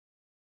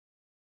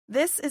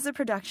This is a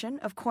production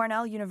of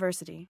Cornell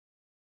University.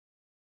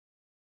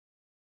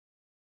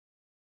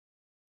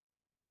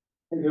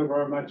 Thank you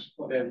very much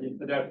for that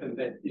introduction,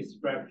 that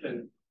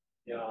description.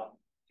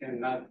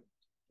 Cannot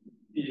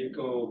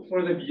go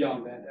further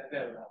beyond that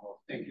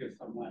level. Thank you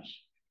so much.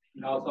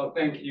 And also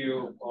thank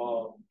you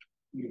for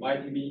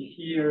inviting me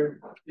here,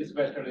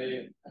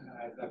 especially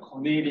as a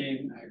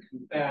Canadian. I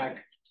come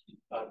back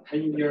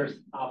 10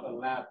 years after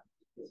lab.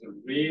 It's a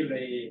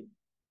really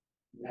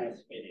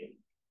nice feeling.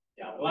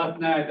 Last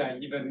night I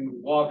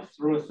even walked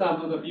through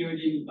some of the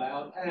buildings,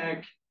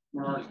 biotech,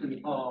 nursing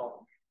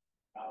hall,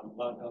 a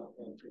lot of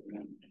things.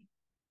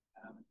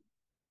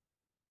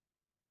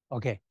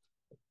 Okay,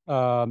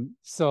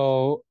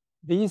 so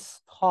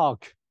this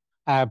talk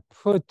I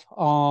put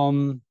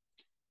on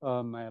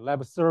my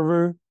lab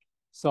server.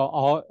 So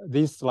all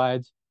these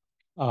slides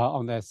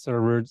on that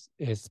server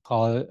is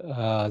called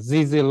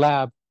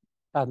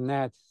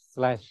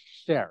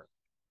zzlab.net/share.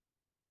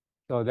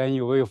 So then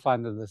you will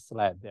find the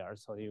slide there.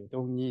 So you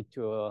don't need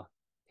to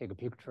take a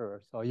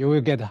picture. So you will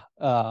get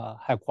a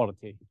high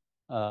quality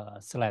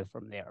slide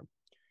from there.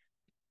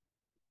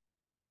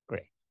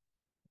 Great.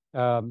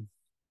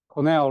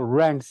 Cornell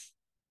ranks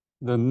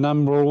the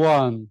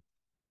 #1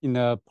 in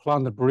the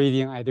plant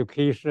breeding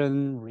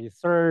education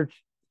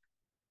research.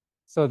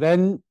 So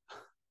then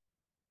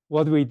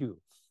what do we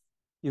do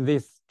in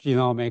this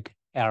genomic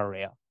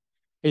area?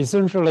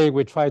 Essentially,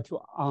 we try to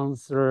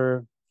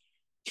answer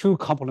two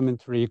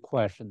complementary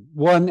questions.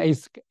 One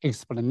is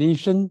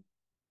explanation,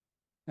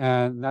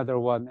 and another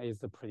one is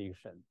the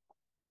prediction.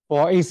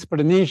 For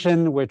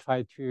explanation, we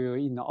try to,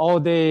 all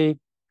day,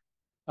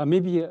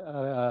 maybe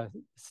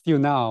still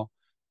now,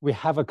 we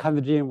have a kind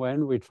of gene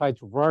when we try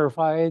to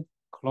verify it,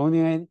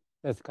 cloning it,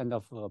 that's kind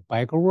of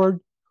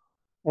backward.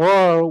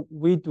 Or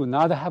we do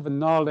not have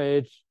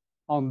knowledge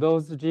on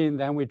those genes,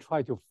 then we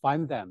try to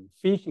find them,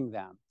 fishing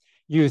them,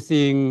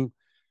 using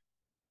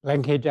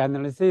linkage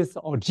analysis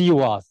or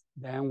GWAS,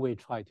 then we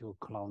try to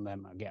clone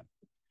them again.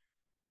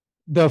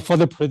 For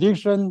the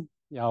prediction,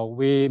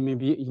 we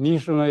maybe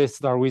initially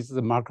start with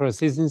the marker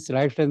assistance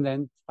selection,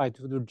 then try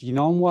to do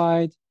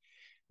genome-wide,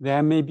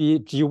 then maybe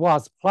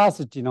GWAS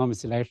plus genome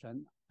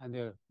selection,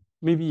 and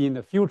maybe in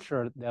the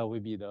future, there will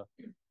be the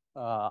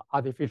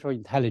artificial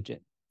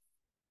intelligence.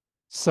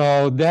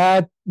 So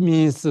that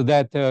means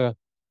that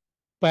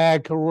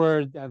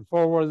backward and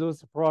forward,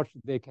 those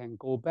approaches, they can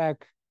go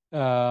back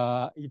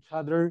each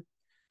other.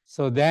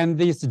 So then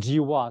these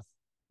GWAS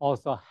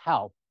also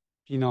help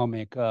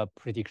genomic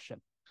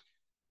prediction.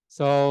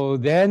 So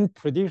then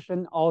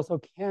prediction also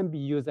can be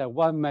used as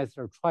one method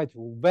to try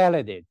to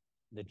validate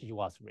the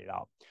GWAS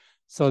result.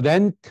 So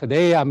then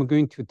today I'm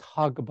going to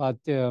talk about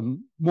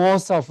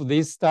most of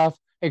this stuff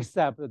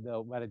except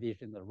the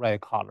validation, the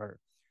red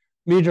color.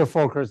 Major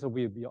focus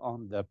will be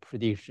on the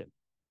prediction.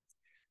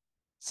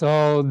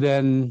 So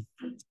then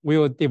we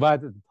will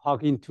divide the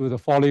talk into the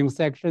following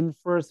section.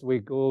 First, we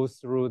go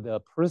through the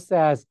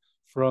process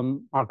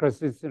from marker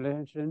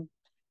selection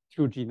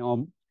to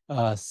genome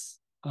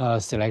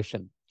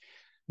selection.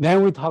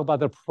 Then we talk about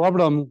the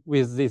problem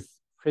with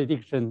this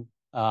prediction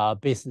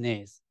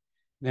business.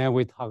 Then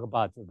we talk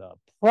about the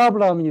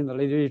problem in the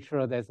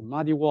literature, that's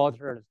muddy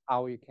waters,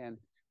 how we can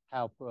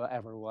help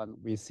everyone.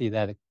 We see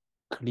that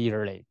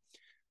clearly.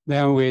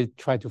 Then we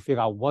try to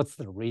figure out what's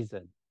the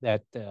reason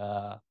that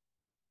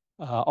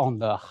on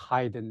the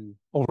hidden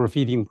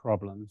overfeeding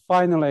problem.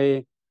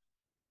 Finally,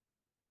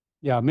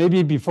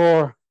 maybe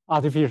before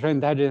artificial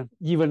intelligence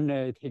even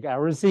take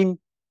everything,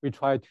 we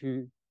try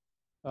to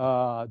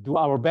do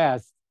our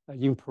best to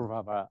improve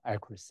our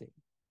accuracy.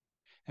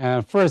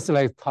 And first,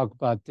 let's talk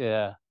about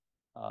the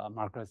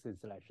marker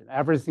selection.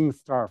 Everything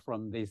starts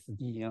from this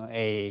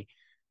DNA.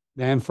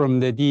 Then from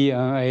the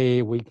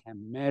DNA, we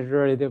can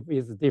measure it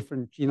with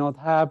different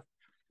genotype.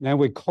 Then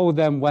we code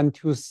them 1,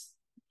 2,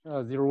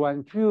 0,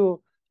 1,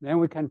 2. Then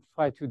we can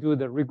try to do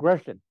the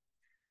regression.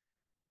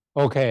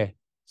 Okay,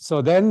 so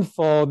then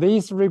for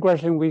this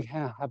regression, we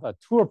can have a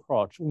two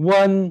approach.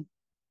 One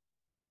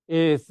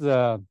is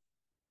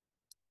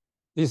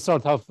this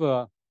sort of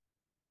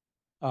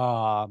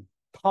top-down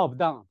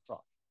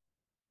approach.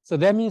 So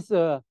that means,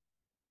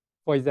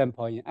 for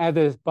example, in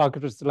Edith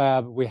Bucker's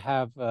lab, we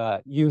have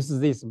used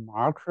this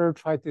marker,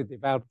 try to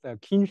develop the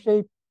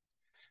kinship.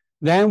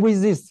 Then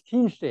with this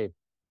kinship,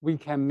 we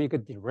can make a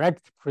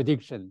direct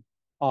prediction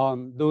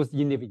on those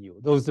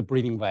individuals, those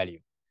breeding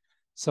value.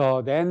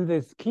 So then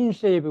this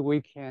kinship,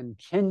 we can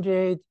change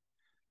it.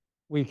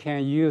 We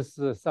can use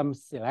some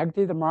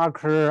selected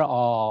marker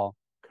or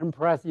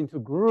compress into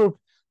group.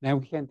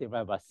 Then we can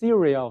develop a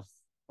series of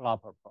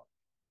flop approach.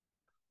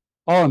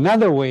 Or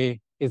another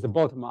way is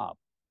bottom up.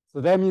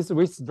 So that means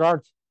we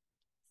start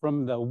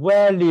from the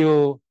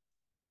value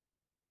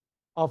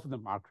of the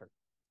marker,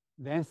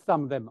 then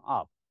sum them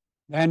up,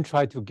 then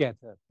try to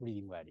get a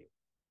breeding value.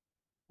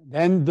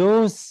 Then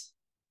those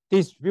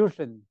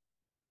distribution,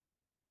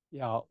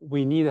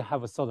 we need to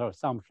have a sort of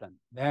assumption.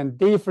 Then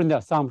different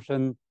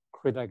assumption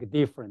create like a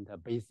different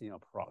Bayesian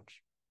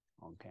approach.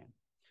 Okay.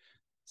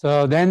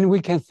 So then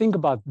we can think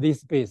about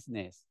this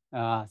business,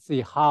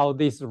 see how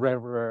this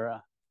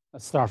river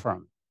start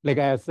from. Like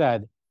I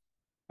said,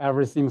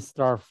 everything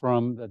starts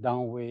from the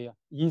downway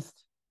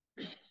east.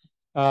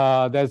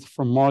 That's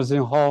from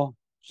Morrison Hall.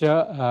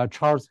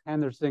 Charles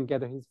Henderson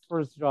got his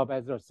first job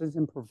as an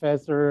assistant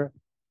professor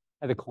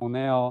at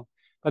Cornell,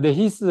 but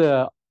his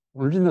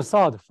original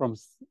thought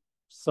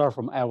start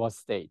from Iowa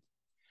State,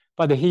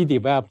 but he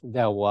developed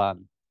that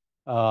one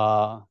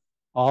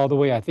all the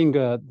way. I think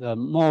the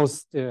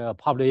most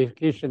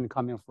publication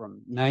coming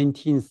from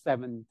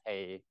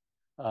 1970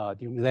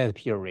 during that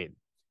period.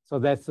 So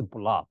that's the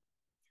blob.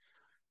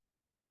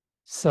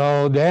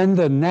 So then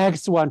the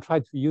next one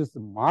tried to use the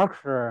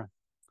marker.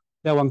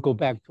 That one go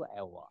back to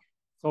Iowa.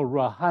 So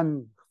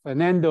Rahan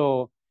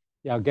Fernando,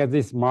 get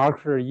this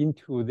marker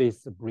into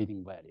this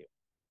breeding value.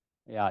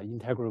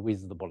 Integrate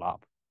with the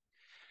blob.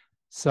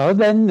 So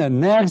then the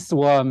next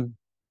one,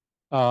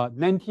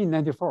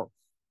 1994.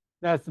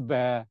 That's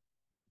the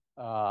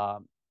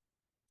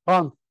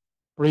plant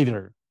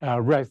breeder,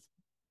 Rex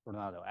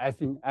Fernando. I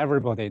think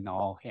everybody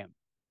know him.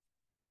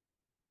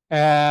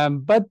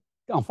 But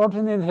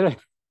unfortunately,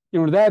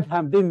 during that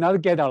time, did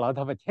not get a lot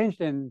of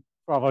attention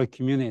from our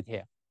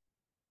community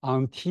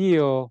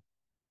until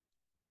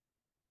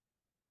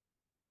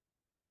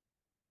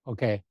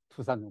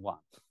 2001.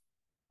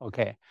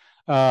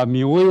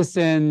 Mewis,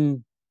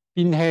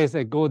 Binhas,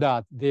 and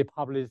Goddard, they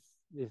published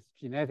this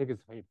genetics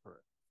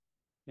paper.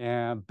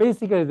 And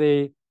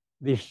basically,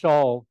 they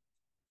show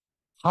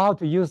how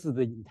to use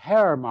the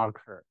entire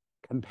marker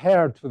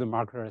compared to the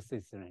marker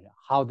system,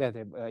 how that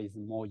is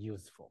more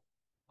useful.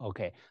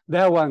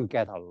 That one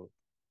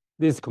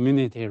this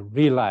community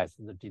realized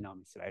the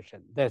genomic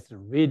selection. That's a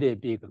really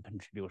big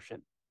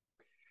contribution.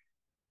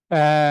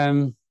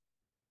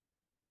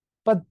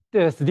 But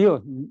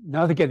still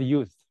not get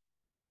used.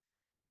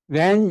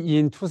 Then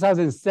in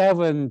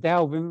 2007,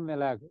 Dale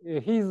Wimmelek,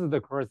 he's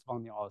the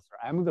corresponding author.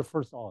 I'm the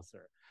first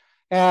author.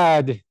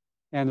 Ed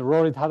and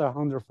Rory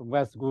Tatter-Hunter from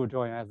West School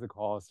joined as the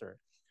co-author.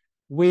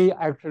 We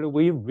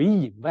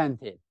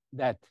reinvented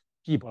that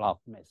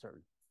G-block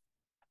method.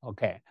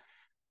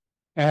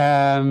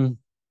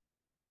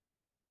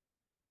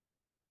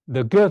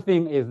 The good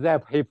thing is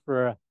that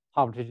paper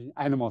published in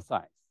Animal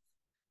Science.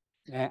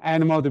 And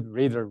animal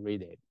breeder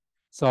read it.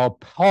 So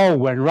Paul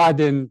Van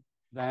Raden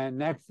then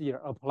next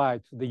year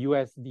applied to the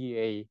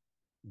USDA,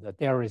 the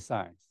dairy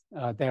science,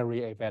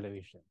 dairy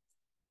evaluation.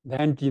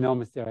 Then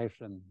genomic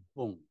selection,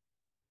 boom.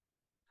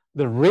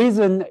 The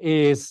reason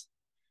is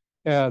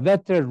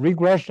that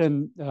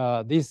regression,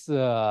 this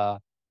Bayesian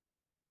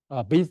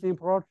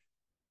approach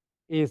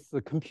is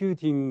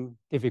computing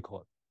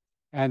difficult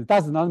and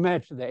does not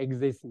match the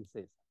existing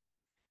system.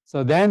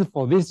 So then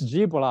for this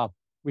G-block,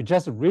 we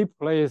just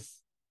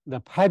replace the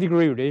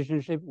pedigree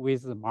relationship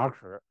with the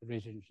marker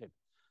relationship.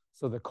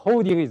 So the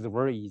coding is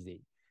very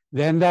easy.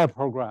 Then that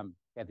program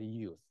gets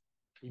used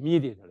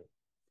immediately.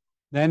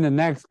 Then the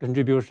next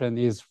contribution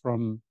is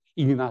from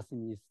Ignacio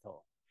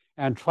Nisto,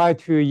 and try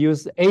to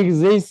use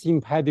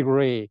existing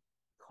pedigree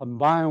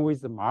combined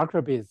with the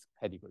marker-based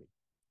pedigree.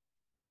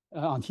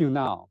 Until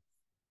now,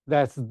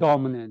 that's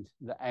dominant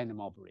the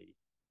animal breed.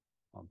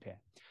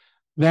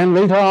 Then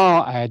later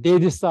on, I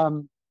did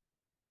some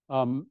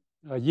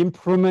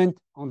improvement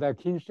on that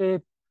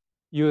kinship,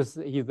 use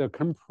either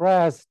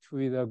compress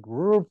to the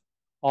group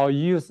or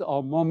use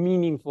a more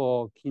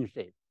meaningful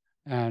kinship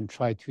and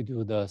try to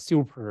do the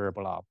super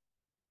blob.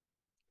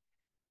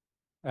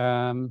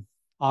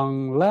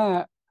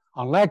 Unlike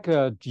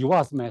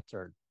GWAS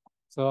method,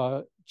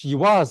 so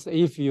GWAS,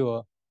 if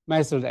your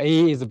method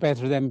A is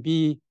better than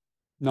B,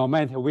 no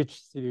matter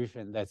which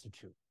solution, that's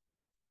true.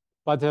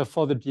 But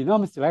for the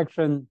genomic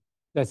selection,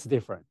 that's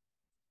different.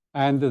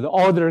 And the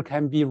order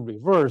can be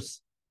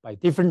reversed by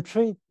different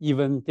trait,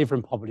 even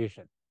different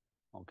population.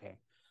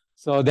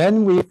 So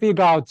then we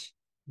figure out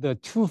the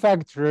two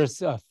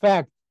factors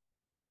affect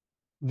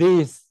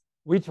this,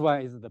 which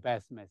one is the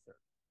best method.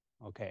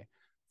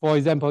 For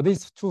example,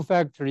 these two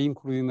factors,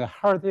 including the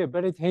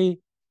heritability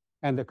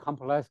and the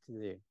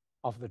complexity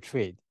of the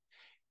trait.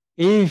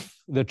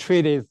 If the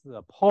trait is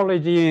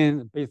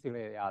polygene,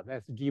 basically,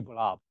 that's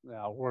G-blob,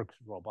 works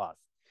robust.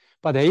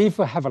 But if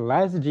you have a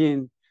less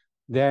gene,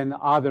 then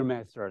other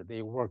method,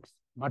 they work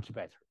much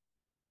better.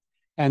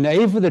 And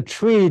if the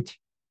trait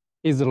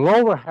is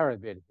lower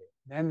heritability,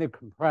 then they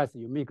compress,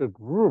 you make a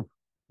group,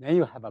 then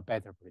you have a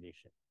better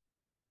prediction.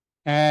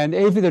 And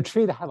if the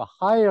trait have a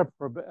higher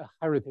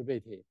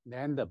heritability,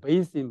 then the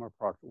Bayesian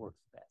approach works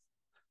best.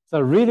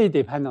 So really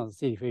depends on the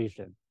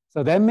situation.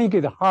 So that makes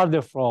it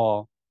harder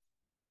for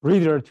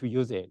breeder to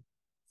use it.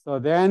 So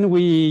then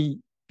we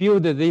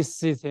build this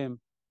system,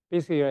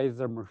 basically is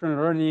a machine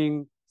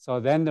learning. So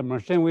then the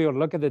machine will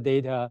look at the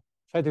data,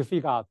 try to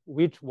figure out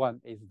which one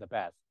is the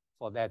best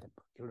for that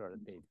particular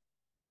data.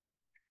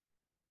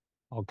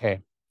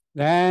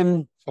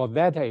 Then for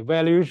that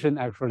evaluation,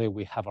 actually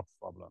we have a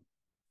problem.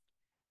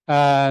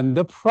 And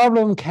the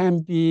problem can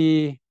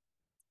be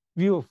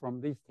viewed from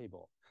this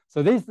table.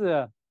 So this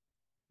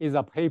is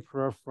a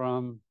paper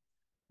from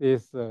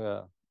this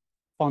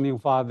founding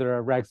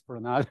father Rex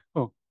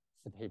Bernardo's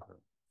paper.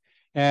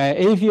 And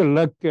if you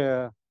look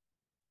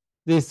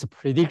this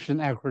prediction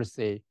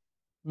accuracy,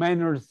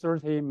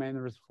 -30,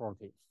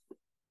 -40.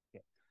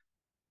 Okay.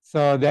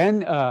 So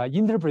then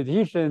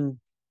interpretation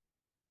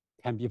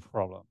can be a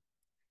problem.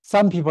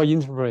 Some people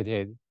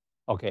interpreted,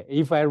 okay,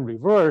 if I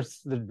reverse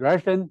the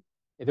direction,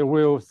 it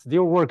will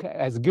still work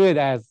as good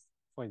as,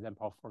 for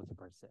example,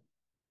 40%.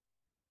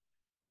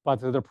 But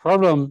the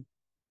problem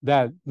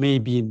that may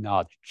be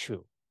not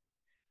true.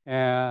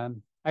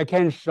 And I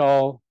can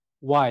show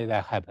why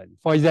that happened.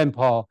 For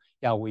example,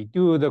 yeah, we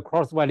do the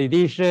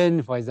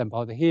cross-validation. For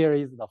example, here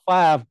is the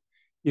 5.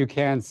 You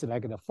can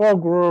select the 4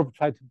 group,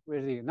 try to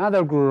predict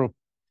another group.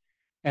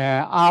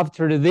 And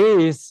after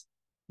this,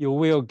 you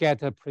will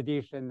get a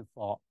prediction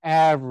for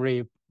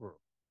every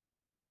group.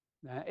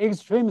 The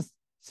extreme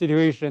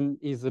situation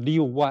is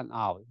leave one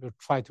out. You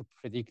try to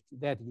predict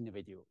that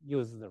individual,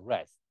 use the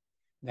rest.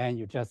 Then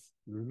you just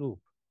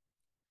loop.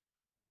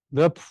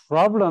 The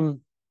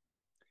problem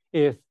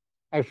is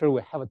actually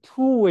we have a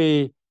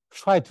two-way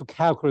try to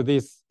calculate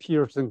this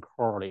Pearson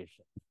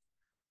correlation.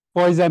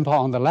 For example,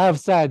 on the left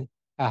side,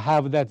 I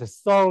have that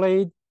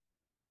solid.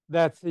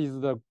 That is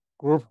the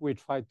group we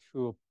try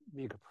to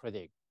make a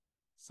predict.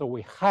 So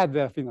we had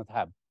the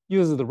phenotype,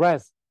 use the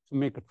rest to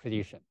make a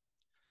prediction.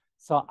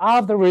 So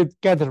after we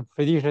get the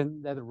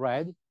prediction, that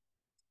red,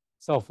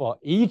 so for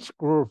each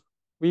group,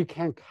 we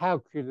can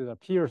calculate the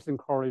Pearson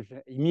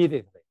correlation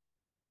immediately.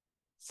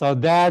 So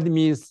that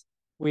means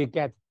we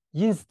get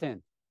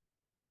instant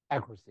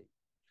accuracy.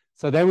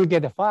 So then we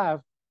get a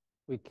 5,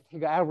 we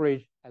take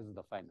average as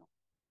the final.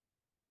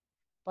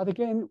 But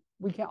again,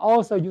 we can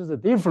also use a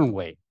different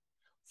way.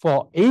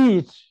 For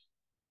each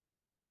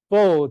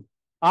fold,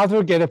 after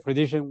we get a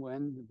prediction,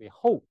 when we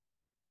hold,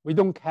 we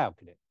don't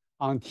calculate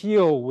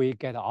until we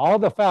get all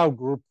the 5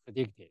 groups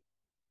predicted.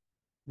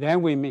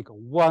 Then we make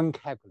one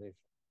calculation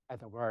at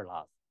the very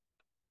last.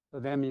 So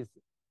that means,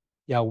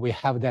 yeah, we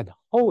have that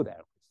hold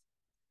accuracy.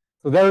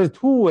 So there are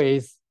 2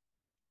 ways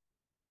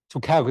to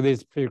calculate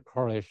this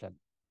pre-correlation.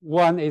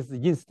 One is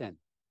instant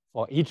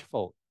for each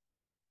fold,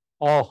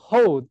 or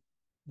hold.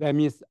 That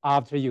means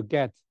after you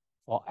get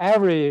for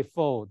every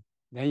fold,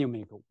 then you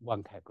make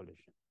one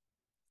calculation.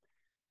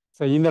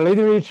 So in the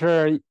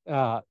literature,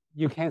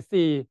 you can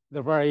see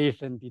the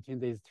variation between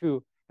these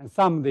 2, and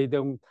some they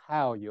don't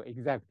tell you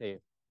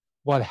exactly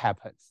what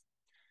happens.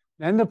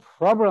 Then the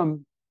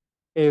problem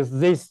is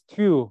these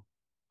 2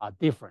 are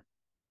different.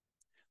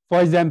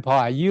 For example,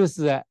 I use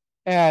that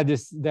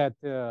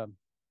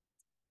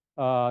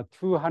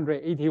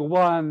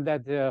 281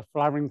 that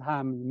flowering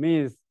time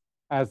means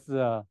as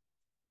a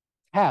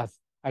test.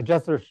 I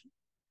just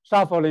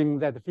shuffling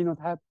that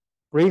phenotype,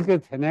 break the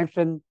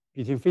connection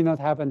between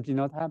phenotype and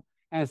genotype,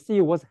 and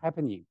see what's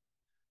happening.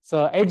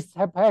 So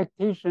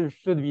expectation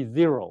should be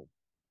 0.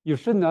 You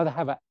should not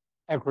have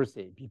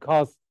accuracy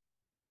because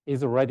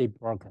it's already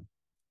broken.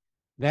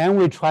 Then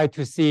we try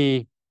to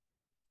see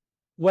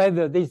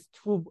whether these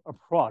 2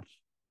 approach,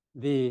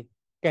 they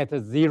get a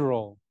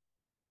 0,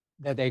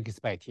 that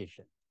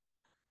expectation.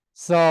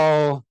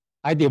 So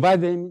I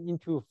divide them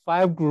into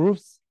 5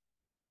 groups.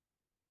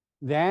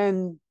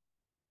 Then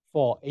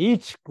for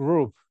each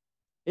group,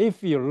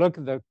 if you look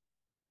at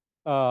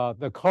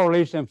the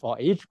correlation for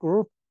each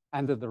group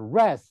and the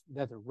rest,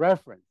 that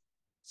reference,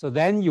 so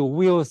then you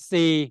will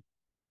see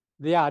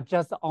they are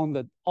just on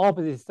the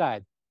opposite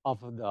side of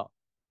the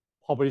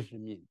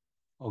population mean.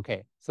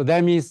 Okay, so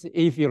that means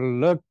if you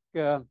look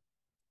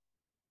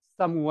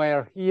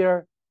somewhere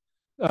here,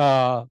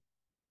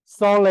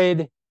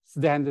 solid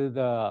stand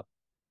the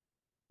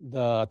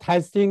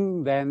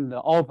testing, then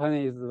the open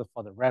is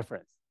for the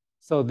reference.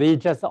 So they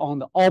just on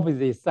the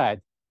opposite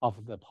side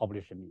of the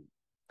population mean.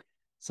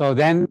 So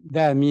then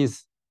that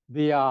means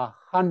they are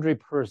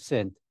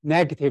 100%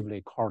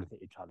 negatively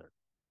correlate each other.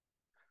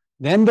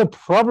 Then the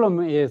problem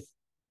is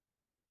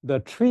the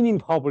training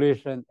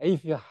population.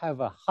 If you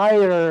have a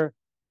higher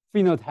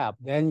phenotype,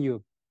 then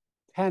you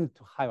tend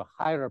to have a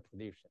higher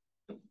prediction.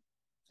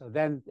 So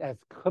then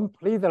that's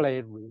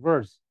completely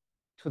reverse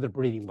to the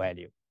breeding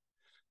value.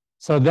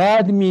 So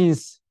that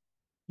means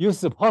you're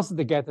supposed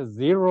to get a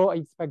 0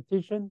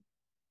 expectation,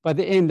 but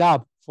they end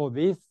up for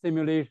this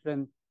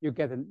simulation, you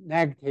get a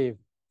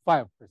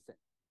 -5%.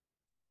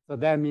 So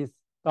that means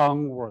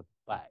downward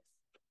bias.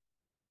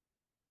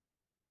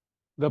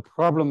 The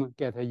problem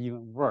gets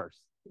even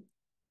worse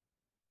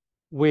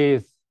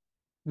with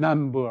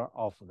number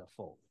of the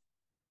folds.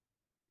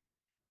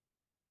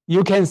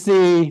 You can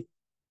see,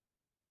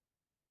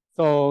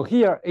 so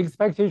here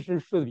expectation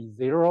should be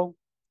 0,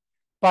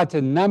 but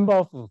the number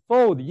of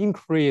folds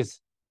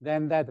increase,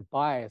 then that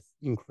bias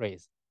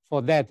increase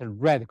for that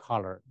red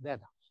color,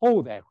 that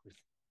hold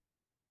accuracy.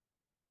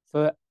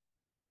 So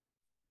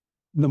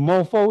the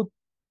more fold,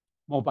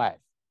 more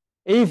bias.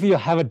 If you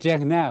have a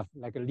jackknife,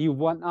 like leave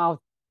one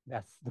out,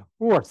 that's the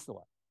worst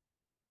one.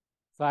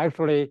 So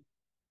actually,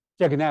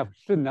 jackknife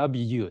should not be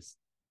used.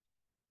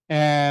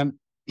 And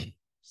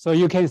so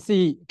you can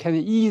see, can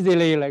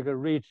easily like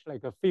reach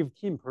like a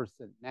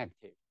 15%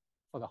 negative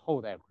for the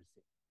hold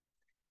accuracy.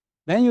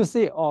 Then you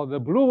see, oh, the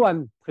blue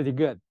one pretty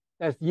good.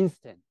 That's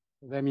instant.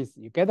 That means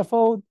you get the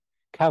fold,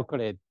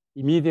 calculate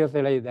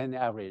immediately, then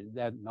average.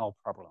 That's no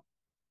problem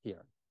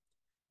here.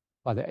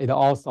 But it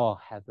also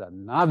has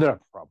another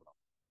problem.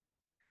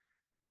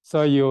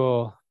 So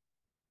you're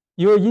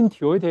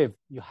intuitive.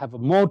 You have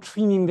more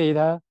training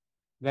data,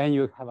 then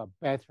you have a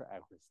better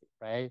accuracy,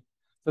 right?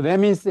 So that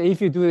means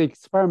if you do the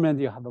experiment,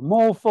 you have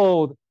more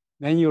fold,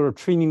 then your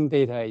training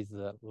data is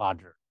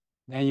larger.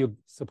 Then you're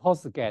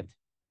supposed to get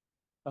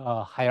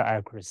higher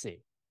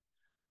accuracy.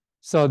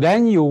 So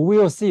then you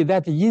will see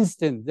that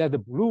instant that the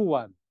blue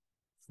one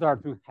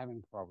start to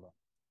having problem.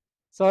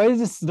 So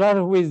it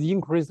started with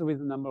increase with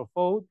the number of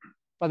fold,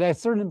 but at a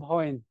certain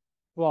point,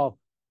 drop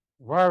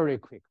very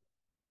quickly.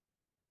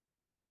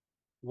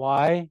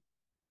 Why?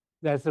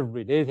 That's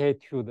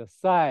related to the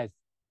size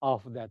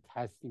of the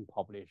testing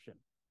population.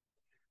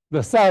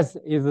 The size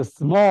is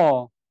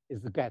small,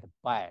 is get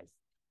biased.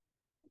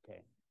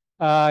 Okay.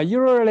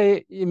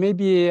 Usually,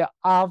 maybe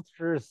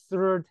after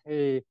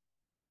 30,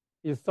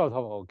 it's sort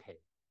of okay.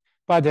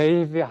 But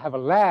if you have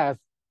less,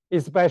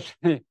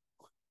 especially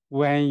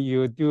when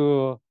you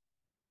do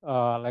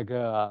like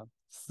a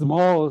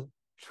small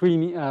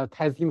training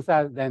testing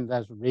size, then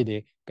that's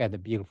really get a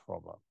big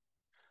problem.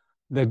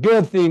 The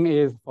good thing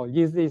is for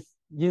this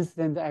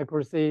instant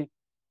accuracy,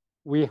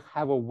 we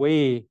have a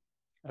way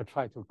to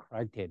try to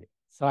correct it.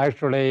 So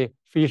actually,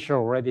 Fisher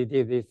already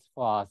did this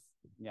for us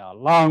a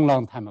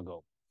long time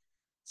ago.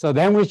 So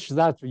then we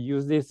start to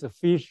use this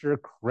Fisher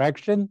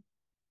correction.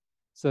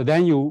 So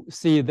then you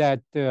see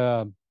that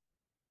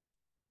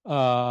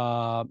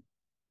a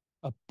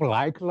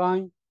black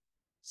line.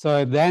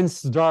 So then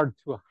start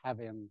to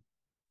having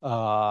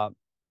not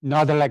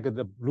like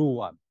the blue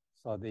one.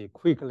 So they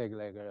quickly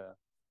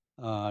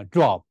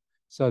drop.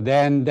 So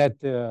then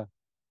that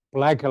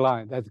black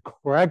line that's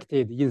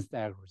corrected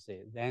instant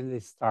accuracy, then they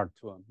start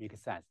to make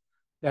sense.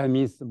 That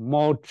means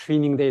more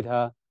training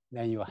data,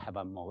 then you have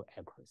a more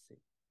accuracy.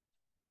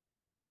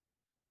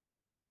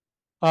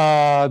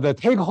 The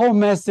take-home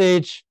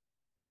message,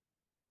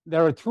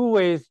 there are two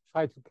ways to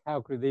try to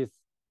calculate this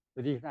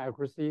prediction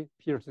accuracy,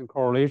 Pearson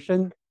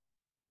correlation.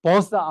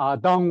 Both are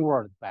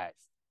downward biased.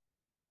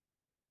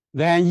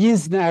 Then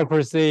instant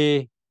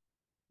accuracy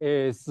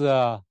is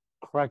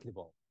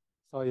correctable.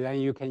 So then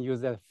you can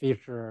use that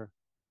Fisher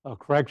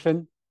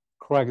correction,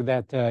 correct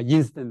that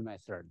instant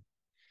method.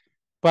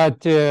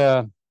 But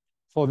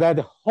for that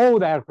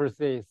hold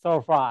accuracy,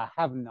 so far I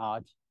have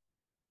not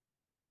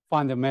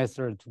found a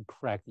method to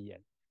correct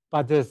yet.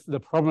 But the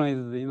problem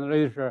is in the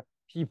literature,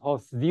 people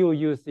still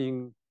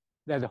using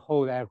that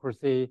hold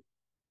accuracy,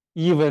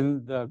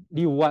 even the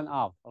leave one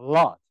out a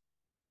lot,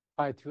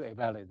 try to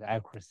evaluate the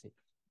accuracy.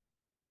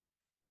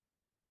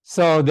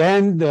 So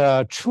then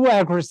the true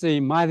accuracy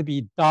might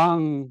be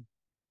done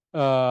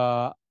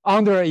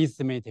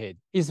underestimated,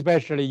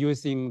 especially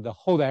using the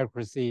hold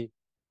accuracy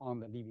on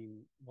the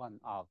leaving one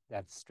out,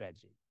 that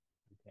strategy.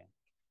 Okay.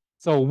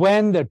 So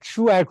when the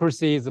true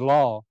accuracy is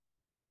low,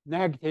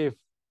 negative,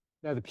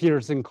 that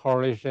Pearson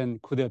correlation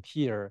could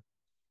appear,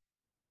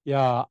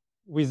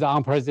 with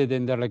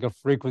unprecedented like a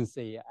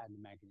frequency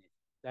and magnitude.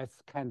 That's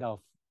kind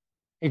of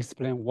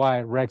explain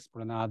why Rex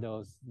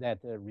Bernado's that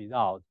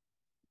result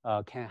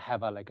can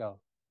have a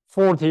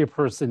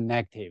 40%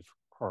 negative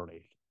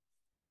correlation.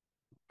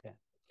 Okay.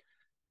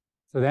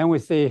 So then we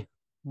see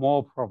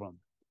more problem.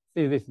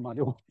 See this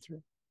module.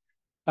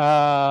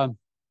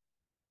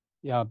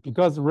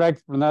 Because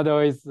Rex Bernardo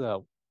is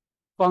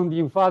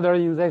founding father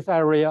in this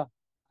area,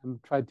 I'm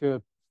trying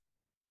to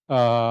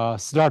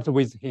start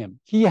with him.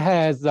 He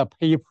has a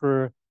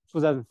paper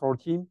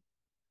 2014,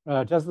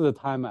 just the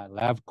time I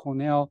left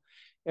Cornell,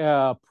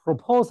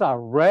 proposed a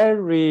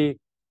very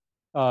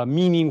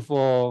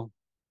meaningful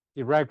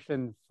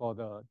direction for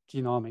the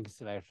genomic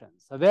selection.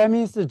 So that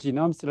means the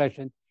genome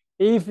selection,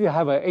 if you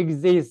have an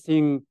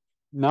existing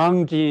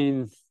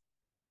non-genes,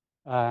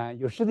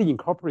 you should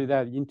incorporate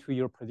that into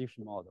your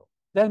prediction model.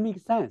 That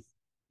makes sense.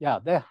 Yeah,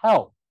 that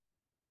helps.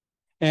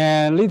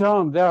 And later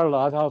on, there are a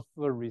lot of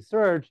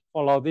research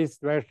follow this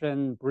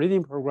direction,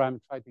 breeding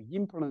program, try to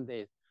implement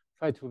this,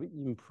 try to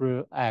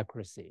improve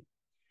accuracy.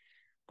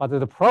 But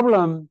the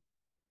problem,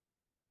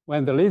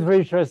 when the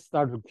literature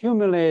starts to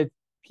accumulate,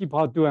 people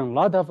are doing a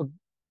lot of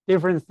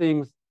different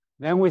things,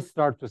 then we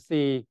start to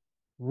see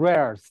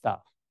rare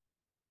stuff.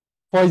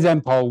 For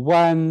example,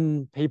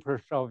 one paper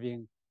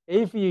showing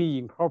if you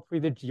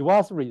incorporate the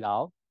GWAS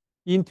result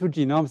into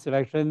genome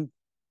selection,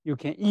 you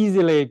can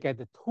easily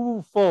get a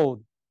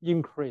twofold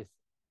increase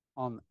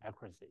on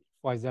accuracy.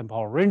 For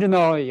example,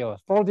 originally it was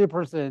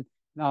 40%,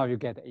 now you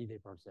get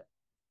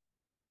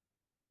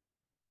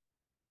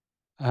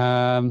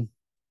 80%.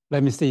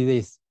 Let me see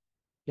this.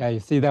 Yeah, you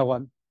see that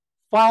one?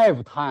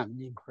 5 times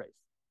increase.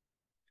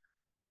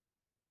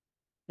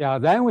 Yeah,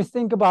 then we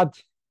think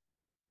about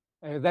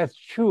that's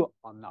true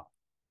or not.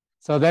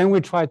 So then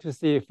we try to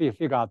see if we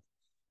figure out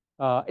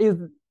is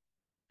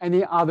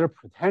any other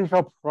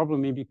potential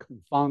problem maybe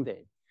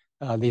confounded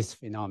this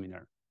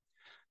phenomenon.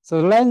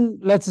 So then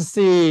let's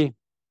see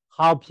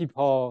how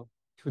people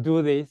to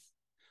do this.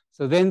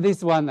 So then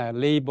this one I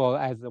label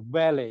as a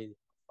valid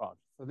approach.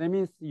 So that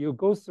means you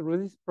go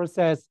through this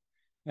process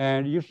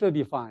and you should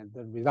be fine.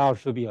 The result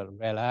should be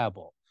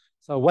reliable.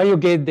 So when you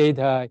get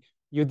data,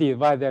 you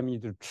divide them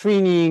into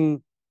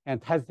training and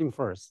testing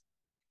first.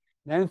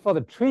 Then for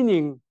the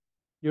training,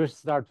 you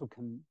start to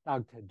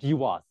conduct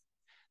GWAS.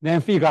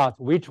 Then figure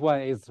out which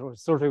one is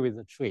sorted with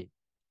the tree.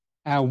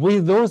 And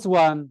with those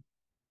one,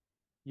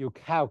 you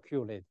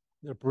calculate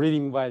the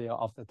breeding value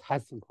of the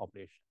testing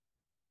population.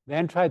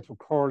 Then try to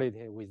correlate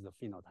it with the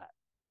phenotype.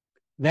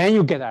 Then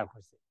you get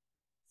accuracy.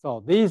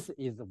 So this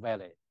is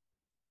valid.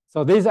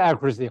 So this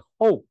accuracy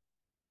hold.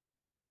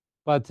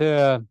 But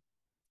the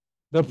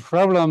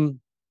problem,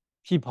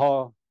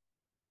 people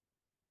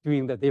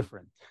doing the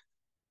different.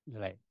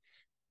 Right?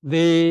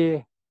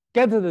 They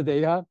get the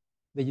data,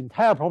 the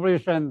entire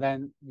population,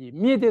 then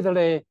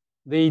immediately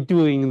they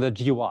doing the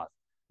GWAS.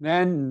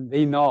 Then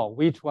they know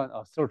which one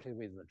associated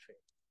with the tree.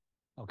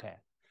 Okay.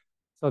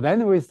 So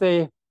then we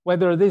say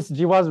whether this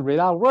GWAS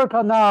result work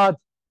or not,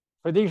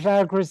 prediction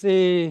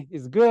accuracy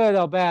is good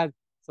or bad.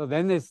 So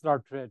then they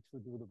start to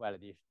do the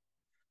validation.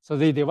 So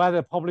they divide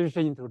the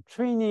population into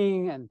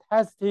training and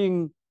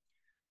testing.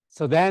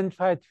 So then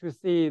try to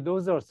see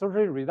those are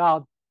associated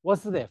results,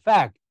 what's the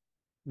effect?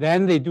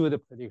 Then they do the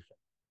prediction.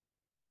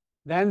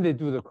 Then they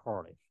do the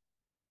correlation.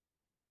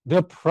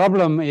 The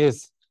problem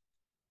is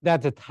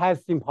that the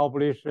testing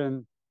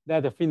population,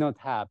 that the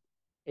phenotype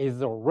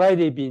is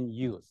already being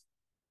used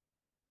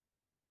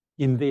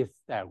in this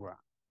diagram.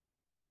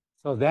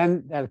 So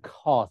then that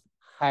causes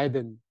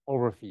hidden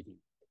overfitting.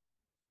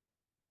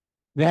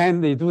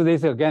 Then they do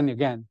this again and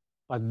again,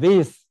 but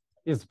this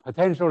is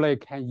potentially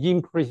can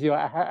increase your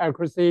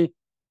accuracy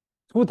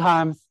 2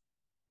 times,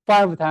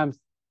 5 times,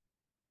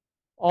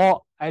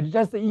 or I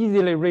just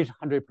easily reach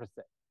 100%.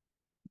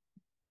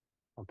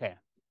 Okay.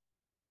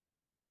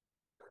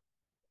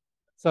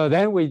 So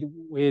then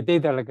we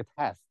did like a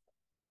test.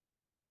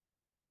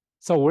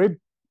 So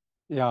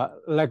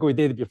like we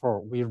did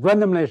before, we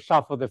randomly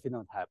shuffle the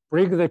phenotype,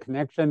 break the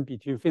connection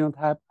between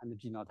phenotype and the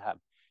genotype.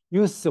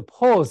 You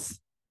suppose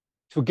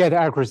to get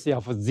accuracy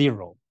of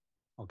 0.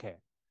 Okay.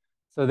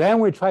 So then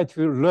we try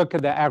to look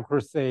at the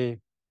accuracy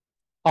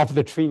of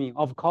the training.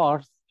 Of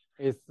course,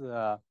 it's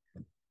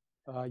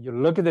you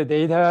look at the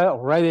data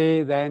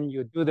already, then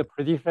you do the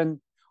prediction.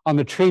 On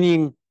the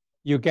training,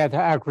 you get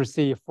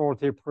accuracy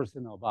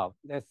 40% above.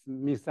 That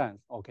makes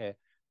sense. Okay.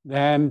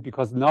 Then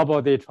because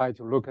nobody tried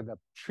to look at the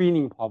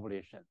training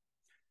population.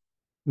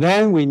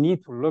 Then we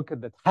need to look at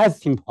the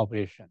testing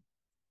population.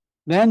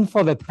 Then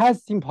for the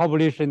testing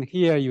population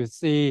here, you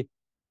see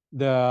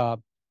the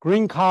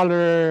green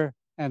color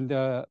and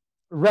the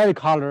red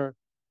color,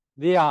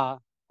 they are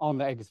on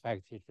the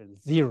expectation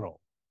 0.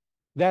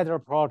 That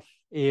approach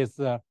is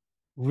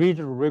ridge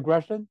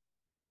regression.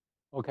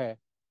 Okay,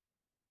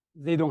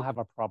 they don't have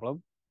a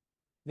problem.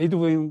 They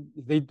don't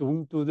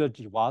do the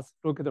GWAS,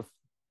 look at the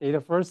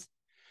data first.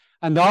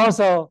 And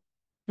also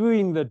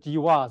doing the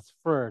GWAS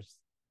first,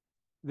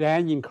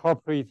 then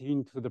incorporate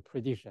into the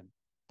prediction.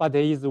 But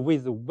it is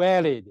with a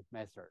valid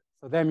method.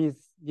 So that means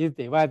you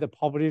divide the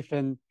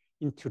population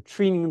into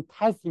training and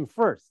testing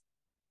first.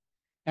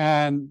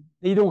 And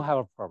they don't have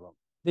a problem.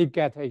 They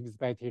get an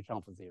expectation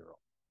of 0.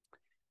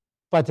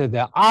 But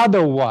the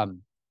other one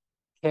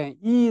can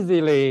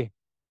easily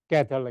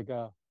get like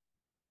a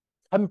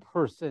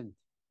 10%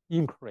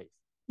 increase,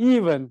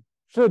 even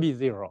should be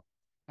 0.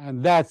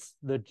 And that's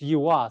the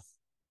GWAS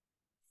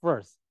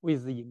first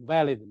with the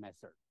invalid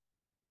method,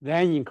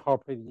 then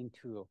incorporate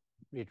into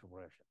ridge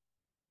regression.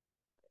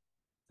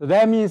 So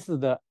that means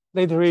the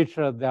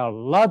literature, there are a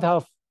lot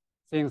of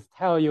things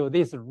tell you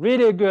this is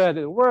really good,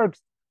 it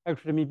works,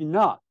 actually maybe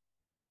not.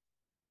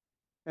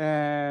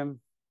 And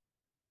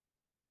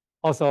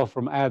also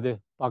from Ed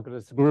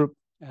Buckler's group,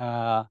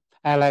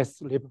 Alex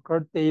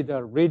Lipker did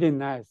a really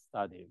nice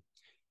study.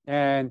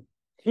 And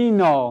he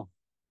knows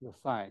the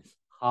science,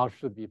 how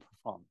should be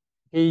performed.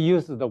 He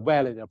used the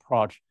valid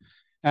approach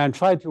and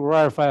tried to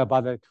verify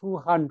about the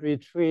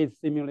 200 traits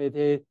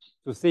simulated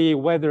to see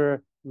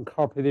whether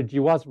incorporated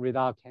GWAS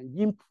result can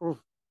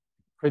improve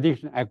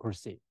prediction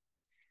accuracy.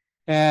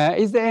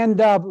 It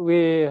ended up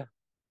with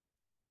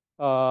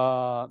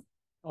about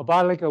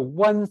like a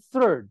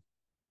 1/3.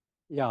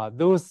 Yeah,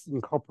 those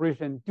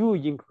incorporation do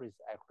increase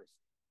accuracy.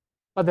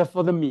 But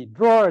for the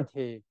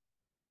majority,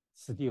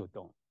 still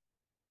don't.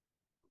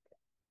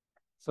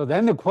 So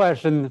then the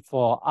question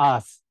for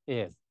us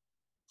is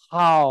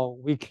how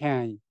we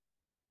can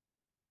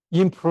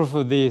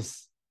improve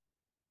this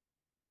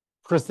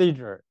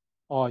procedure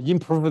or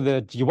improve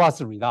the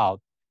GWAS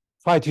result,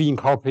 try to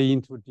incorporate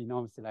into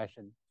genome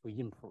selection to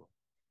improve.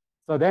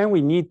 So then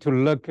we need to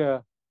look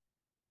at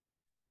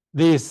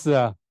this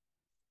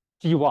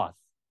GWAS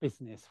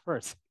business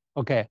first.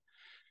 Okay.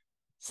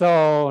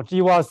 So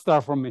GWAS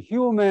start from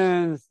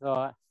humans.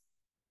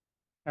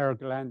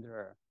 Eric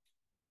Lander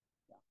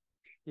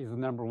is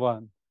number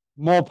 1.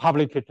 More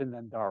publication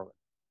than Darwin.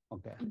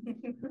 Okay.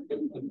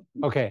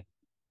 Okay.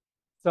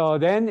 So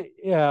then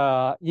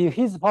in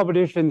his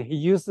population, he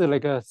used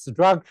like a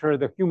structure,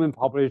 the human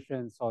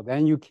population. So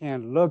then you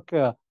can look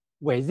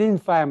within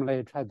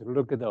family, try to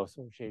look at the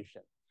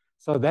association.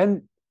 So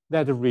then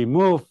that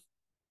remove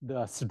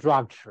the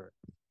structure.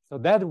 So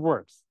that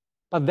works,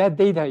 but that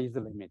data is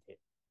limited,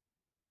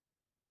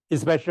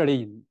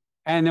 especially in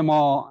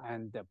animal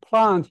and the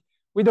plant.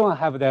 We don't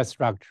have that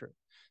structure.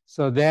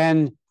 So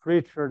then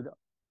Pritchard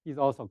is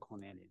also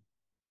connected.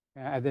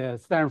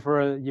 At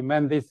Stanford,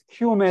 invent this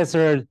Q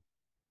method,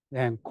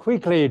 then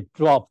quickly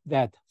drop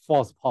that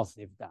false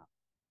positive down,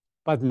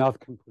 but not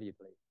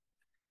completely.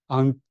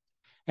 And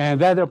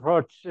that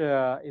approach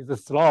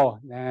is slow,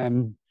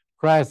 and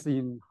Price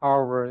in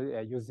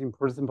Harvard using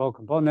principal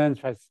components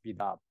tries to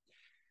speed up.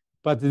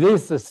 But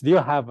this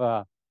still have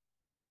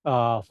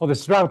for the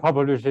struct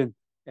population,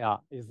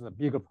 is a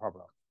bigger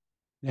problem.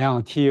 And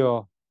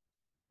until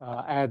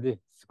at this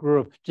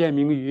group, Jian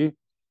Mingyu,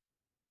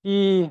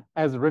 he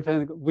has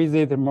written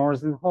visit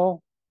Morrison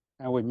Hall,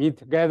 and we meet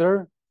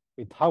together.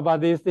 We talk about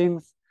these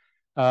things,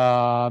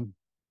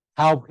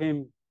 help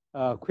him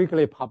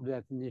quickly publish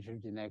that Nature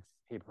Genetics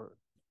paper.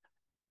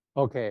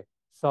 Okay,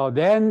 so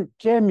then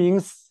Jian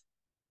Ming's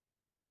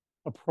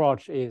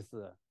approach is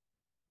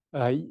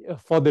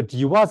for the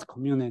GWAS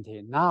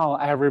community. Now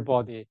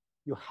everybody,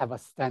 you have a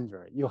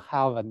standard, you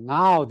have a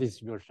null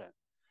distribution.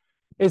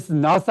 It's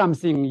not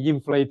something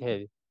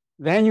inflated.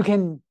 Then you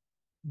can,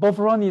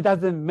 Bofroni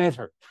doesn't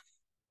matter.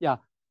 Yeah,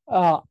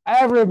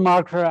 every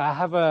marker I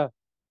have a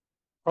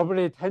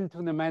probably 10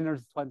 to the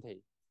minus 20.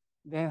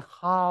 Then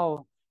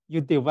how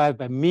you divide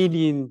by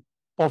median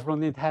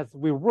Bofroni tests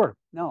will work?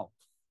 No.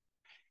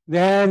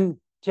 Then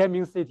Jian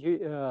Ming's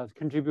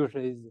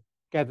contribution is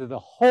get the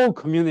whole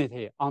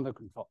community under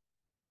control.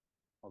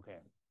 Okay.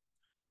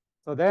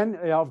 So then,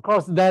 of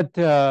course,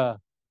 that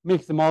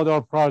mixed model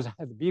approach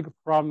has a big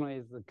problem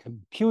is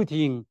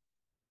computing.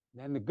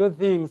 Then the good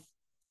things,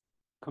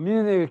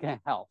 community can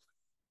help.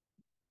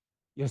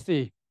 You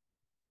see,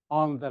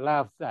 on the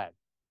left side,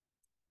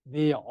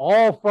 they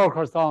all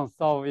focus on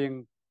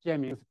solving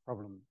Jian Ming's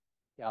problem,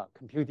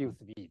 computing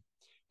speed.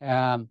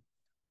 And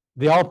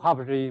they all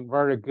publish in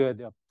very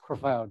good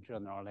profile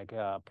journal, like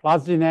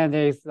PLOS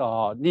Genetics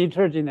or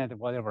Nature Genetics,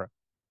 whatever.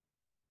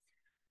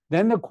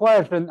 Then the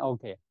question,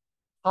 okay,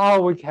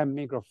 how we can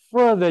make a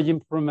further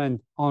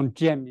improvement on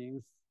Jian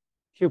Ming's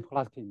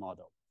Q-plastic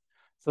model.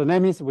 So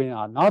that means we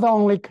are not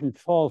only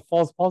control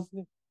false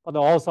positive, but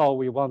also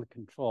we want to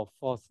control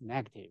false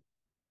negative.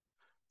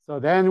 So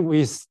then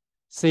we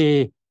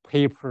see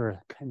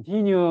paper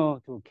continue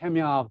to come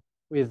up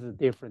with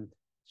different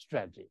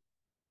strategy,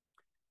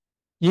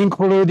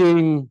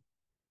 including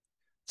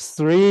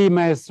 3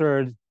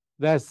 methods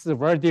that's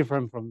very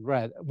different from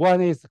red.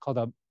 One is called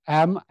a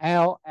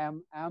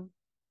MLMM,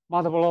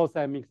 multiple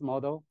loci mixed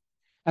model,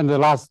 and the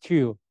last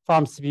 2,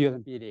 farm speed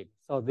and bidding.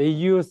 So they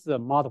use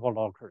multiple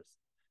locus.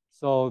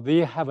 So they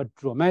have a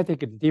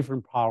dramatically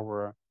different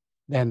power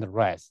than the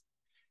rest.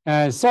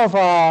 And so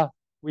far,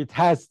 we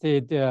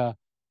tested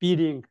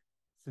bidding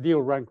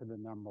still ranked the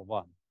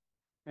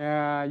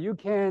 #1. You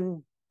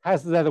can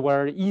test that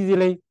very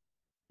easily.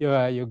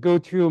 You go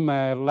to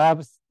my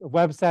lab's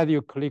website,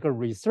 you click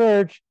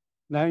research,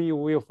 then you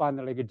will find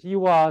like a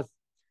GWAS.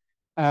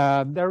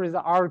 There is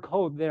R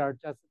code there,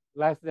 just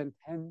less than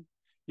 10.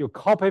 You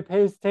copy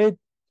paste it,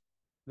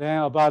 then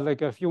about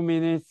like a few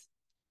minutes,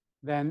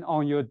 then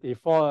on your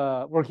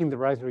default working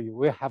directory, you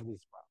will have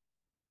this graph.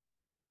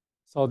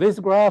 So this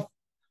graph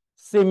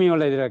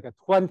simulated like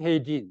 20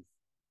 genes.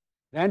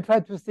 Then try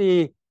to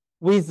see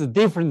with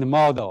different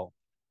model.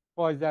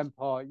 For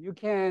example, you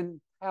can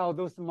tell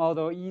those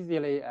model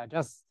easily,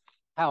 just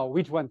tell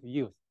which one to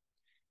use.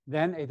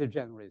 Then it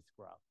generates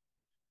graph.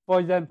 For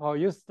example,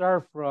 you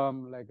start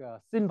from like a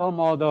simple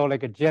model,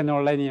 like a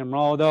general linear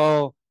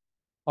model,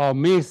 or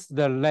mixed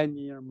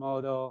linear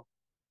model,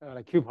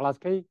 like Q plus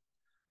K.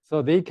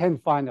 So they can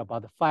find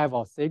about 5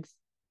 or 6.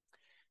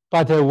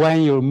 But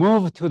when you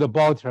move to the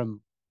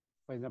bottom,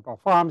 for example,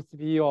 farm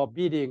speed or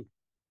bidding,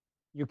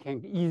 you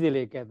can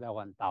easily get that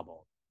one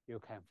double. You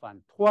can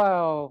find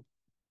 12,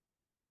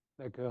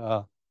 like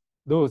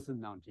those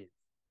non-genes.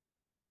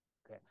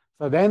 Okay,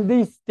 so then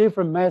these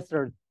different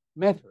methods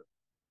matter.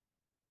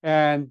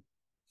 And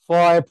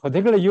for a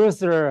particular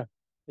user,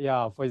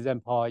 for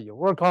example, you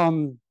work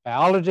on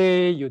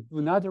biology, you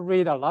do not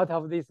read a lot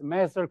of these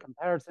method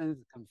comparisons,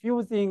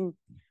 confusing,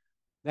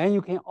 then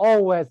you can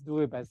always do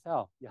it by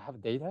yourself. You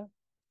have data,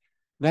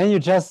 then you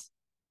just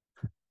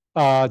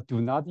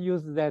do not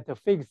use that to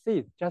fix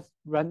it, just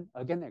run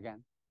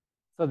again.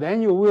 So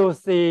then you will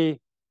see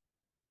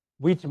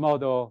which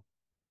model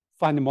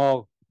find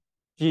more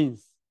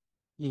genes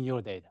in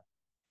your data.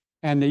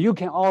 And you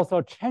can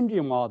also change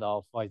your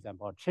model, for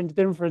example, change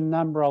different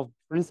number of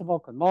principal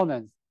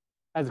components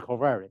as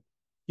covariate.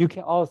 You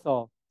can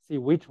also see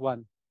which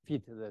one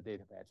fits the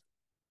data better.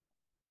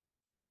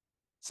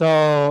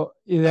 So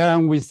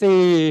then we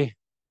see,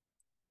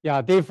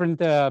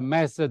 different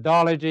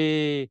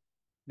methodology.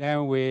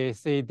 Then we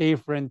see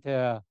different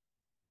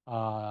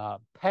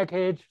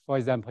package, for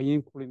example,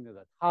 including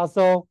the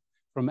tassel.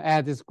 from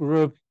Addis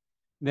group.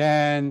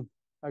 Then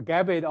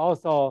GABAID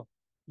also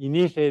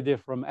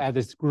initiated from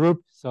Addis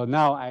group. So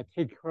now I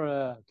take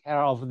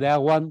care of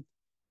that one.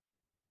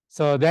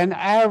 So then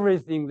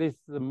everything, this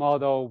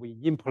model we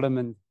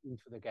implement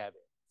into the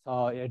GABAID.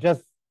 So it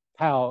just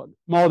tell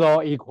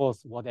model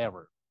equals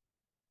whatever,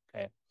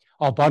 okay,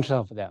 or a bunch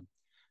of them.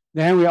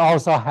 Then we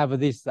also have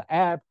this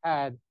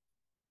iPad,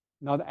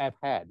 not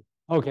iPad,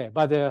 okay,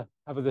 but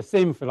have the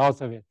same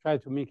philosophy, try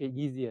to make it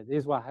easier.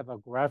 This one have a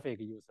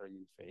graphic user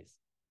interface.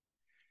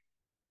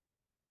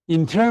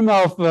 In terms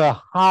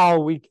of how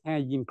we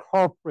can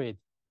incorporate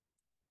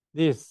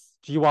this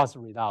GWAS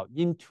result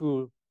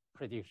into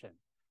prediction,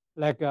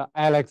 like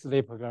Alex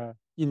Lipker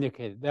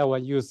indicated, that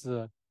one use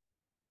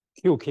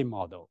QK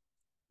model.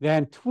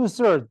 Then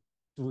 2/3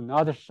 do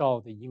not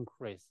show the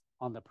increase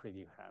on the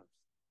predictions.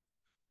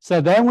 So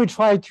then we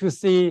try to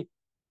see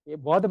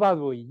what about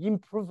we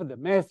improve the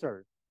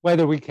method,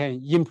 whether we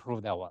can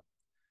improve that one.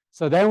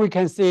 So then we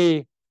can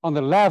see on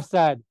the left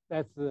side,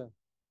 that's the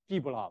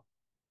G-blob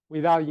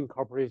without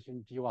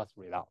incorporation GWAS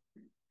result.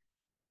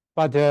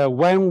 But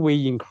when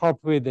we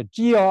incorporate the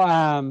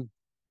GLM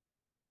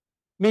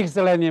mixed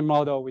learning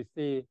model, we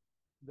see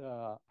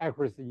the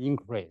accuracy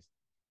increase.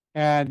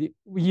 And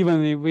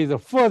even with a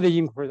further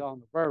increase on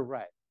the very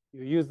right,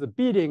 you use the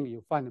bidding,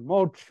 you find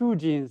more true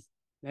genes,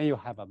 then you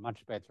have a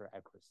much better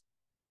accuracy.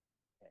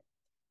 Okay.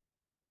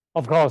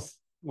 Of course,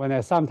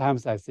 when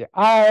sometimes I say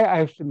I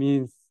actually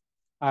means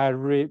I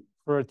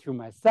refer to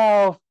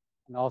myself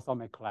and also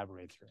my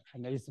collaborator,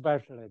 and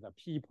especially the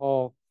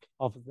people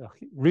of the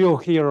real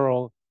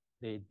hero,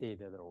 they did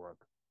the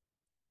work.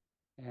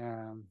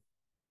 And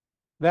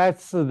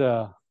that's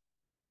the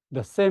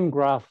same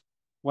graph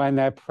when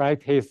I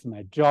practice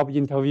my job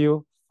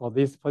interview for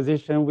this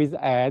position with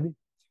Ed.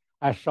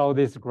 I show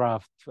this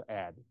graph to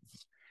Ed.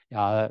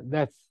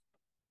 That's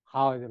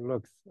how it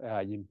looks,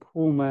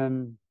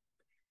 improvement.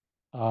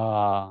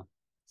 So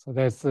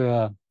that's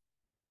the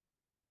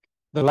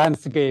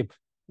landscape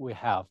we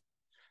have.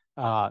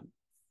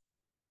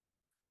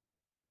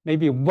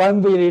 Maybe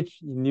one village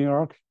in New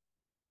York,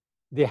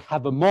 they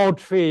have more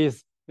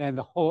trees than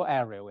the whole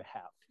area we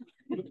have.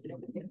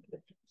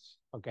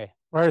 Okay,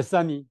 very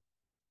sunny,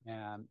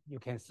 and you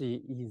can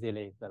see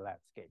easily the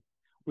landscape.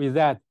 With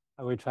that,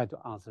 I will try to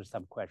answer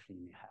some questions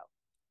you have.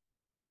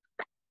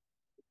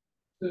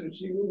 So,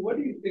 Zhiwu, what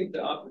do you think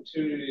the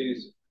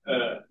opportunities?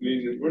 I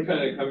mean, we're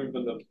kind of coming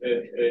from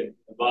the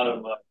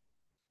bottom up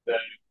that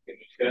can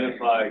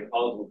identify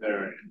causal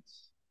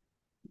variants.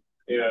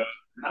 You know,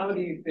 how do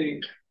you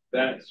think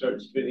that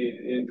starts fitting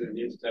into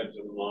these types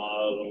of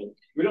models?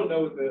 We don't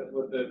know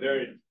what the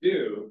variants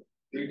do.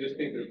 We just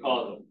think they're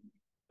causal.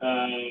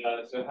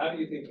 So how do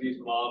you think these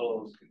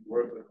models can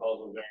work with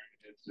causal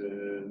variants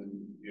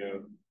and, you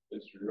know,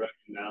 this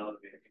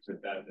directionality and things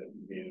like that can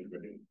be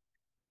integrated?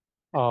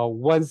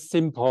 One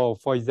simple,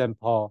 for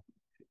example,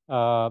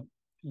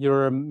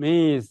 your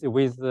maze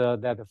with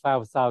that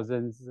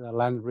 5,000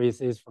 land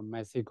races from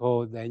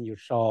Mexico, then you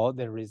show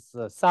there is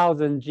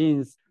 1,000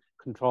 genes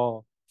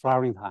control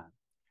flowering time.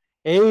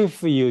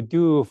 If you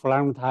do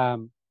flowering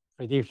time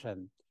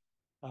prediction,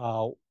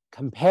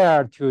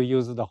 compared to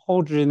use the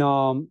whole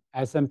genome,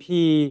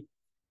 SMP,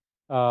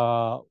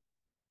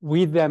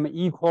 with them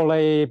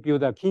equally,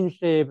 build a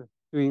kinship,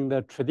 doing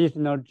the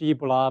traditional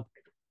G-blob.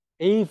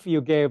 If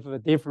you give a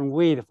different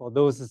weight for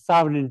those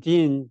 1,000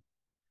 genes,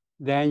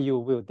 then you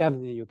will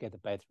definitely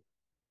get better.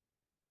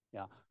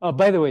 Yeah.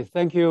 By the way,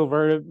 thank you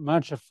very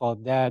much for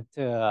that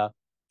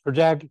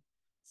project.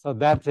 So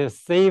that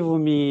saved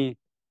me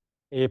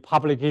a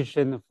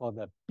publication for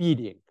the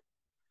bidding.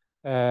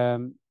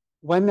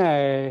 When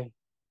I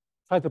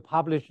try to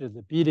publish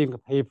the bidding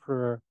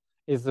paper,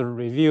 is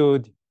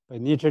reviewed by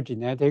Nature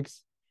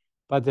Genetics.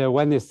 But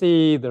when they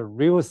see the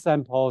real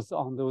samples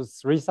on those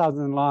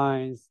 3,000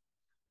 lines,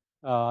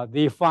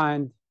 they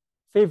find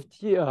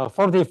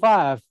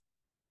 45.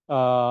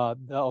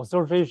 The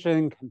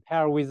association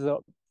compared with the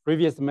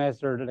previous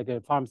method, like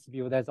a farm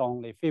view, that's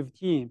only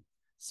 15,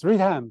 3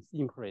 times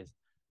increase.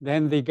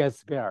 Then they get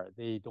scared.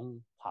 They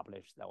don't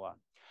publish that one.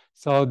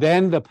 So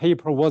then the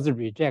paper was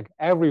rejected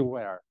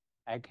everywhere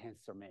I can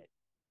submit.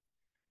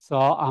 So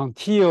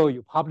until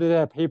you publish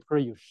that paper,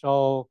 you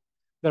show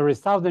there is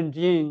 1,000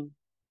 gene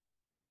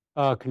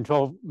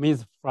control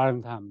means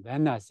flowering time.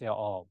 Then I say,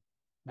 oh,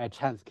 my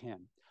chance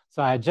came.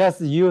 So I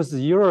just use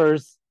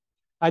yours.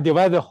 I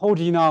divide the whole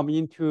genome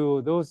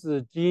into those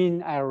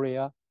gene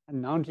area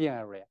and non-gene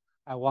area.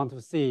 I want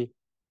to see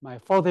my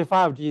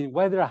 45 gene,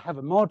 whether I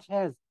have more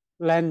chance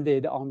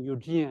landed on your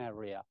gene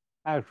area.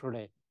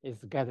 Actually,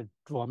 it's get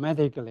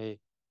dramatically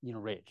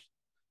enriched.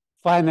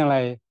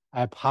 Finally,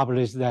 I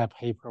published that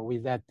paper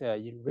with that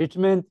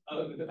enrichment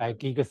by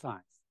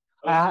GigaScience.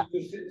 The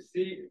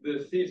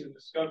Seeds of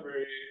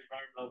Discovery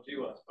Environmental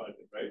GWAS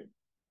project, right?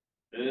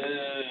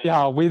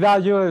 Yeah,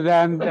 without you,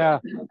 then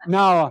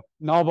now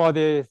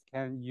nobody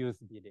can use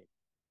bidding.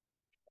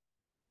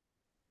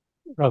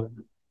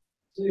 Robin.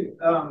 So,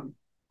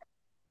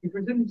 you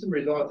presented some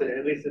results,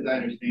 at least as I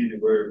understand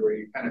it, where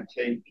you kind of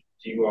take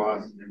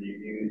GWAS, and then you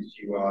use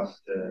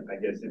GWAS to, I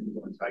guess,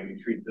 influence how you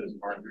treat those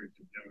markers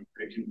of genomic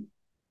prediction.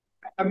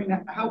 I mean,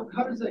 how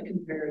does that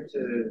compare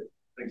to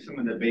like some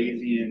of the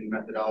Bayesian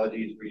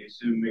methodologies where you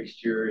assume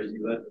mixtures,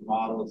 you let the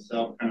model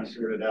itself kind of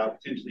sort it out,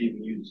 potentially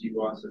even use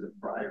GWAS as a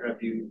prior?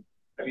 Have you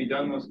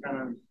done those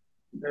kind of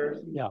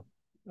comparisons? Yeah.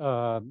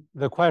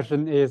 The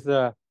question is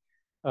the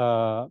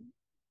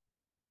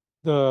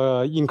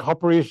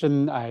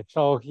incorporation I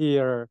show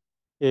here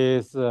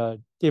is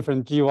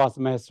different GWAS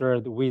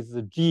method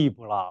with G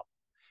blob.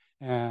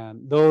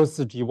 And those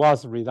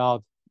GWAS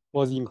result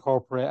was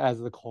incorporated as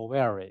the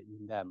covariate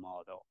in that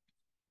model.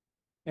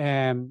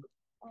 And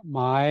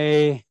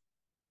my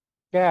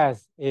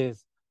guess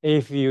is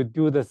if you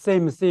do the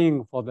same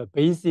thing for the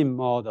Bayesian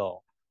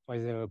model, for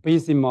the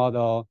Bayesian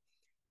model,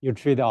 you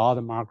treat all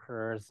the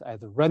markers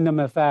as a random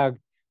effect,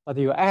 but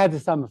you add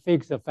some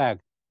fixed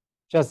effect,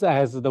 just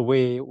as the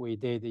way we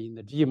did in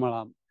the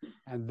Genome,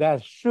 and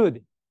that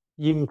should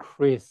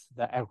increase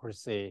the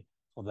accuracy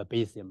for the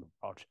Bayesian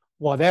approach,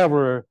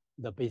 whatever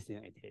the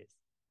Bayesian it is.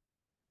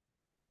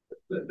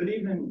 But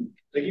even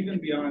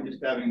beyond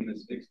just having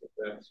this fixed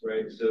effects,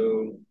 right?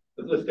 So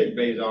let's take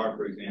Bayes-R,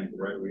 for example,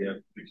 right? We have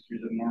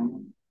mixtures of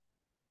normal.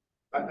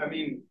 I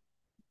mean,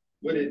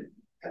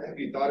 have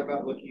you thought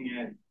about looking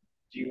at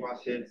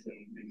GWAS hits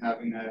and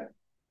having that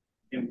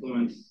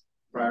influence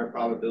prior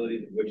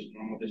probabilities of which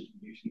normal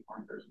distribution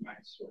markers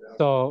might sort out?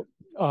 So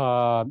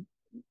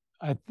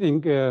I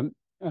think you're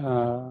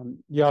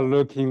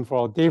looking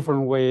for a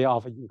different way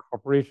of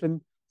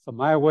incorporation. So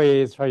my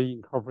way is try to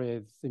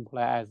incorporate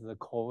simply as the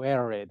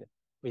covariate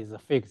with a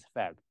fixed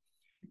effect.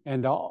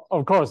 And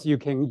of course, you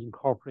can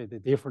incorporate a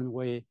different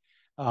way.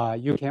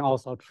 You can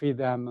also treat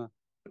them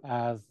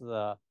as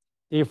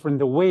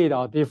different weight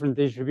or different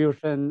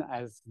distribution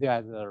as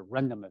a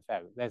random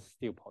effect. That's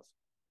still possible.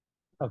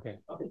 Okay.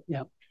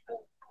 Yeah.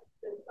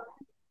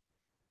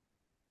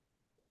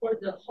 For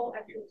the whole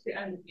accuracy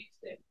and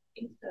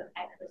instant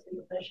accuracy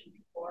you mentioned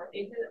before,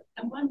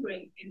 I'm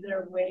wondering, is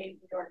there a way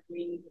you are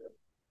doing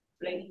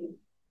splitting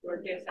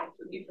your data set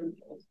to different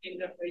folds? Is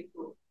there a way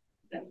to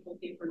then put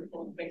different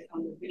folds based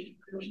on the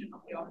distribution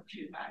of your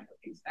two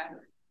values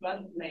better,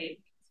 rather than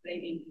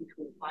splitting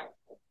into 5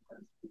 folds?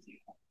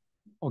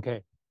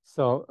 Okay.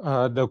 So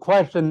the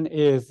question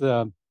is,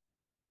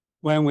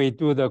 when we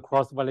do the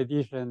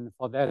cross-validation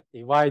for that,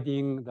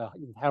 dividing the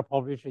entire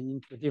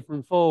population into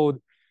different folds,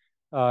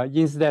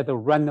 instead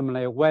of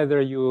randomly,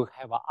 whether you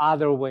have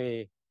other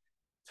way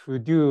to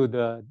do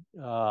the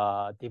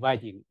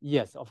dividing.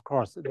 Yes, of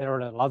course, there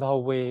are a lot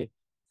of ways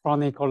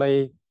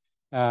chronically.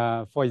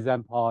 For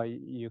example,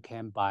 you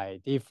can buy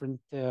different,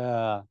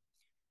 for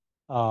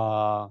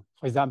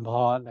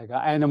example, like an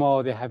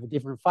animal, they have a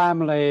different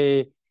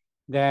family.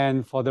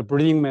 Then for the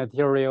breeding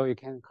material, it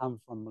can come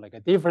from like a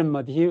different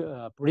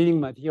breeding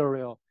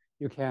material.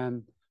 You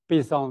can,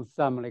 based on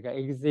some like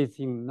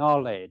existing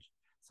knowledge.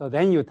 So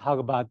then you talk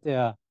about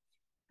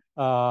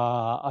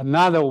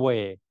another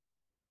way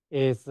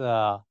is based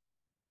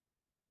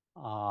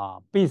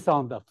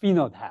on the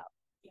phenotype.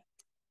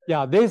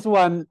 Yeah, this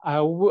one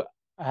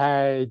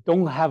I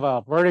don't have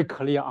a very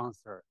clear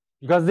answer,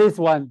 because this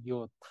one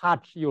you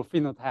touch your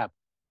phenotype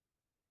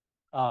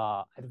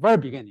at the very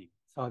beginning.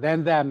 So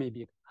then that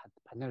maybe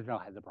potential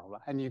has a problem.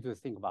 I need to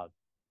think about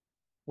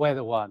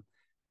whether one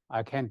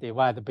I can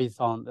divide based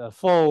on the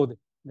fold,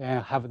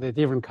 then have the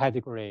different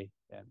category.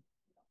 Then.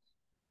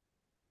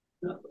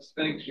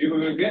 Thanks,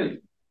 Zhiwu,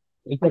 again.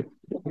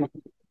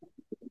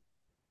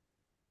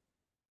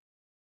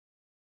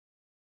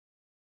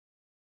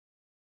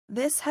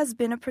 This has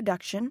been a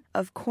production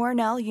of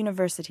Cornell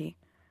University,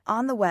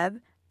 on the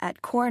web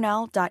at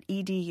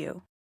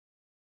cornell.edu.